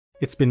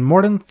It's been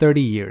more than 30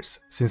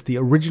 years since the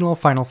original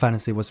Final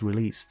Fantasy was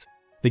released.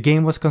 The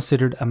game was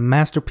considered a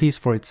masterpiece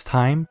for its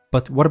time,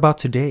 but what about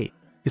today?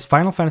 Is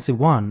Final Fantasy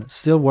 1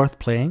 still worth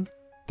playing?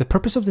 The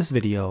purpose of this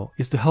video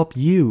is to help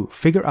you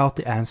figure out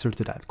the answer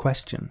to that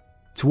question.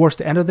 Towards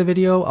the end of the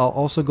video, I'll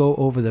also go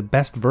over the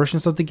best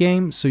versions of the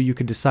game so you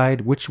can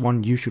decide which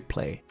one you should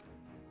play.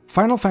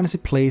 Final Fantasy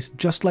plays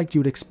just like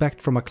you'd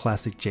expect from a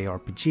classic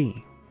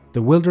JRPG.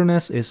 The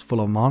wilderness is full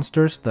of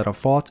monsters that are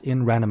fought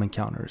in random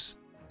encounters.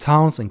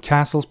 Towns and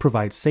castles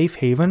provide safe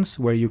havens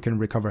where you can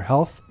recover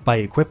health, buy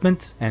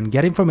equipment, and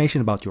get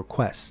information about your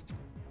quest.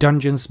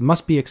 Dungeons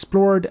must be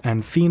explored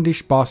and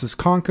fiendish bosses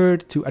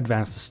conquered to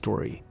advance the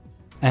story.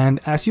 And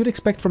as you'd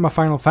expect from a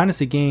Final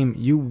Fantasy game,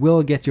 you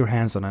will get your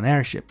hands on an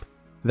airship.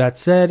 That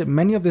said,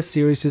 many of the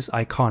series'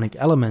 iconic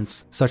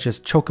elements, such as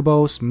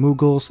chocobos,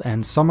 moogles,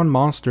 and summon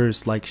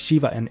monsters like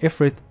Shiva and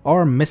Ifrit,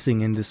 are missing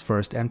in this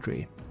first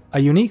entry. A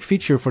unique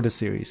feature for the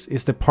series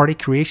is the party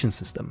creation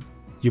system.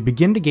 You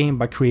begin the game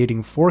by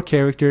creating 4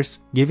 characters,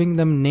 giving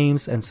them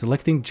names and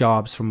selecting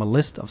jobs from a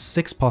list of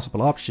 6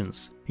 possible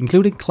options,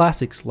 including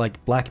classics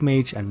like Black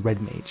Mage and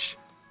Red Mage.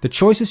 The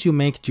choices you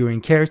make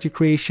during character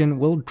creation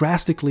will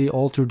drastically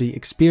alter the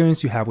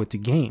experience you have with the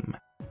game.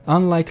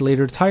 Unlike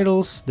later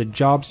titles, the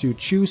jobs you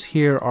choose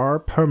here are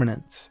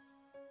permanent.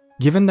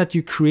 Given that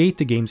you create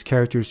the game's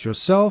characters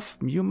yourself,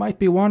 you might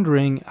be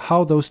wondering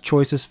how those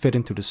choices fit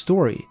into the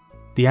story.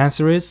 The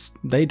answer is,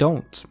 they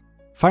don't.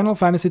 Final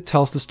Fantasy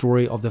tells the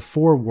story of the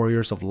 4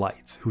 Warriors of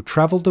Light, who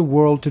traveled the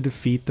world to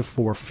defeat the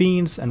 4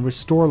 fiends and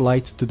restore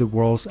light to the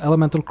world's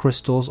elemental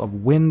crystals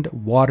of wind,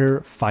 water,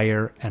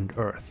 fire, and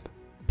earth.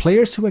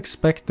 Players who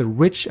expect the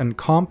rich and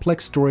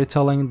complex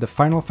storytelling the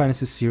Final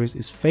Fantasy series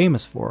is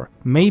famous for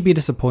may be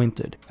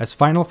disappointed, as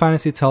Final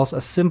Fantasy tells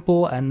a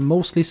simple and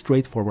mostly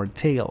straightforward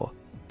tale.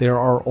 There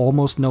are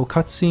almost no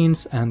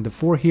cutscenes, and the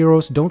 4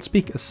 heroes don't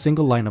speak a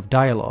single line of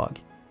dialogue,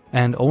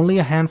 and only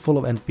a handful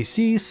of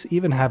NPCs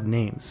even have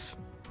names.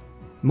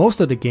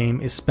 Most of the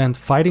game is spent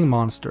fighting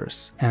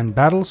monsters, and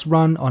battles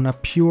run on a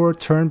pure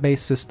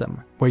turn-based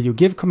system, where you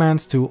give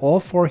commands to all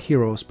 4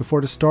 heroes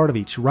before the start of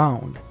each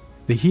round.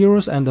 The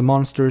heroes and the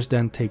monsters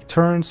then take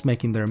turns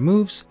making their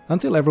moves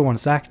until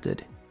everyone's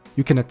acted.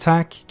 You can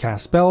attack,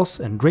 cast spells,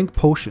 and drink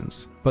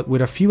potions, but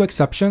with a few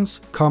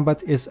exceptions,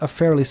 combat is a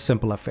fairly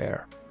simple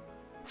affair.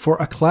 For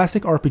a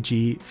classic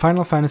RPG,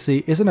 Final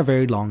Fantasy isn't a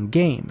very long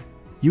game.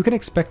 You can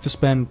expect to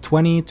spend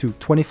 20 to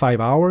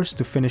 25 hours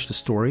to finish the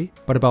story,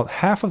 but about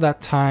half of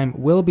that time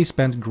will be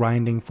spent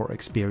grinding for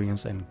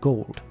experience and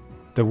gold.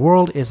 The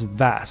world is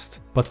vast,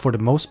 but for the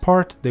most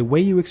part, the way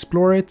you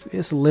explore it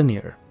is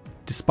linear.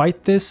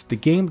 Despite this, the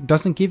game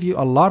doesn't give you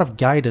a lot of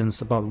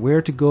guidance about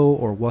where to go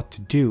or what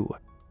to do.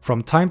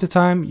 From time to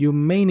time, you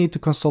may need to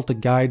consult a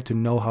guide to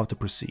know how to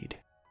proceed.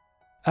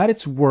 At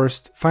its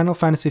worst, Final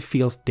Fantasy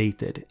feels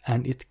dated,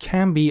 and it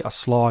can be a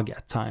slog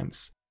at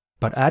times.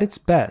 But at its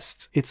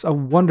best, it's a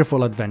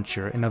wonderful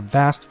adventure in a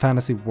vast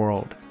fantasy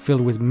world filled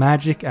with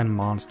magic and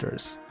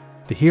monsters.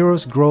 The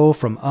heroes grow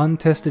from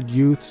untested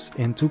youths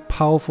into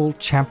powerful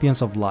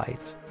champions of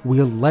light,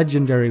 wield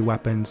legendary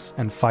weapons,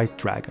 and fight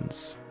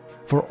dragons.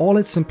 For all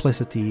its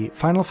simplicity,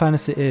 Final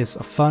Fantasy is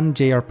a fun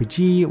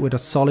JRPG with a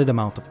solid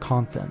amount of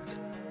content.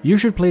 You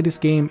should play this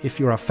game if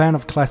you're a fan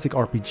of classic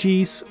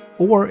RPGs,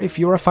 or if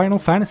you're a Final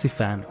Fantasy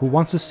fan who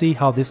wants to see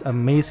how this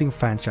amazing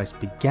franchise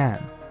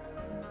began.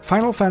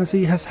 Final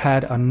Fantasy has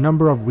had a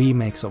number of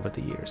remakes over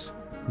the years.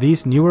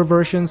 These newer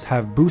versions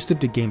have boosted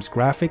the game's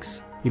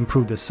graphics,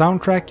 improved the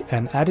soundtrack,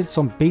 and added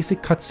some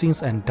basic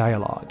cutscenes and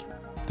dialogue.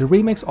 The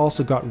remakes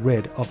also got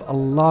rid of a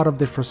lot of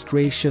the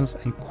frustrations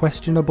and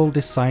questionable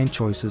design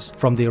choices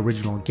from the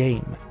original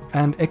game,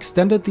 and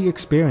extended the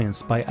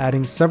experience by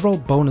adding several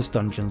bonus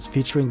dungeons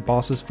featuring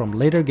bosses from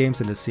later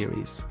games in the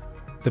series.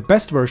 The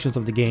best versions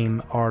of the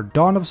game are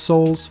Dawn of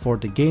Souls for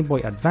the Game Boy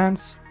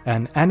Advance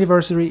and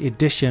Anniversary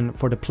Edition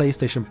for the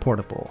PlayStation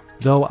Portable,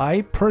 though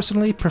I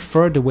personally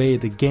prefer the way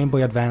the Game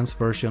Boy Advance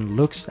version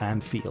looks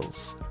and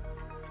feels.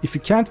 If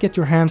you can't get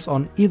your hands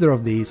on either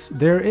of these,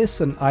 there is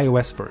an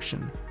iOS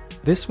version.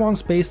 This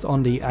one's based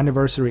on the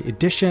Anniversary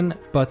Edition,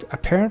 but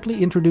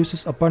apparently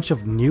introduces a bunch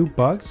of new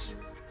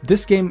bugs.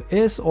 This game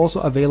is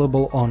also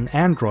available on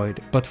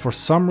Android, but for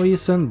some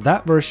reason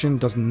that version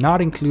does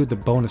not include the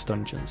bonus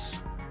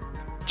dungeons.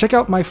 Check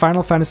out my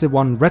Final Fantasy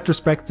 1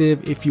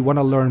 retrospective if you want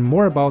to learn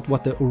more about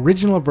what the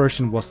original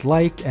version was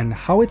like and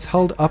how it's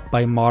held up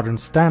by modern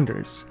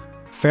standards.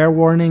 Fair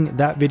warning,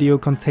 that video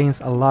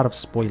contains a lot of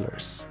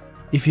spoilers.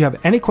 If you have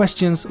any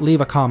questions, leave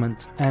a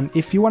comment, and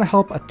if you want to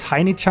help a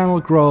tiny channel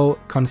grow,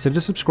 consider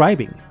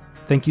subscribing.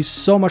 Thank you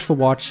so much for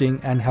watching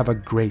and have a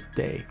great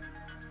day.